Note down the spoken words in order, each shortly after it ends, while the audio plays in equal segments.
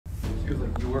She was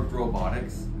like, you work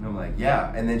robotics? And I'm like,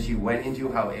 yeah. And then she went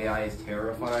into how AI is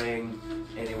terrifying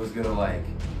and it was gonna like,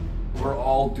 we're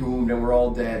all doomed and we're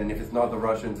all dead, and if it's not the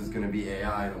Russians, it's gonna be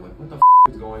AI. And I'm like, what the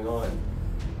is going on?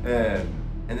 And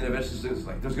then eventually it's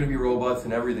like, there's gonna be robots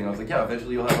and everything. I was like, yeah,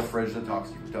 eventually you'll have a fridge that talks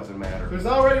to you. It doesn't matter. There's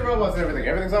already robots and everything.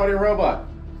 Everything's already a robot.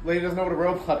 Lady doesn't know what a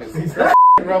robot is. It's not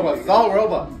robots. It's all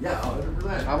robots. Yeah,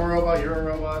 100%. I'm a robot, you're a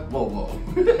robot. Whoa,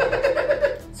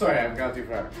 whoa. Sorry, I've gone too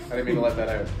far. I didn't mean to let that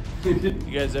out.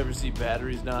 You guys ever see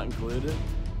Batteries Not Included?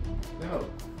 No.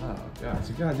 Oh, God, it's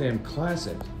a goddamn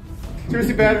classic.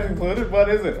 Seriously, batteries included? What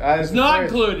is it? It's not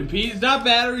included, Pete. It's not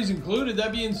batteries included.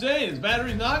 That'd be insane. It's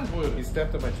batteries not included. You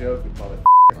stepped on my joke, you mother.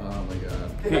 Oh, my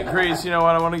God. Hey, Chris, you know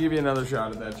what? I want to give you another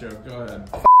shot at that joke. Go ahead.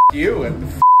 You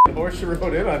and the horse you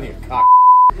rode in on, you cock.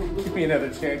 Give me another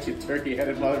chance, you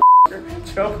turkey-headed mother.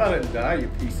 Choke on it and die, you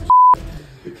piece of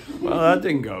Well, that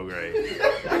didn't go great.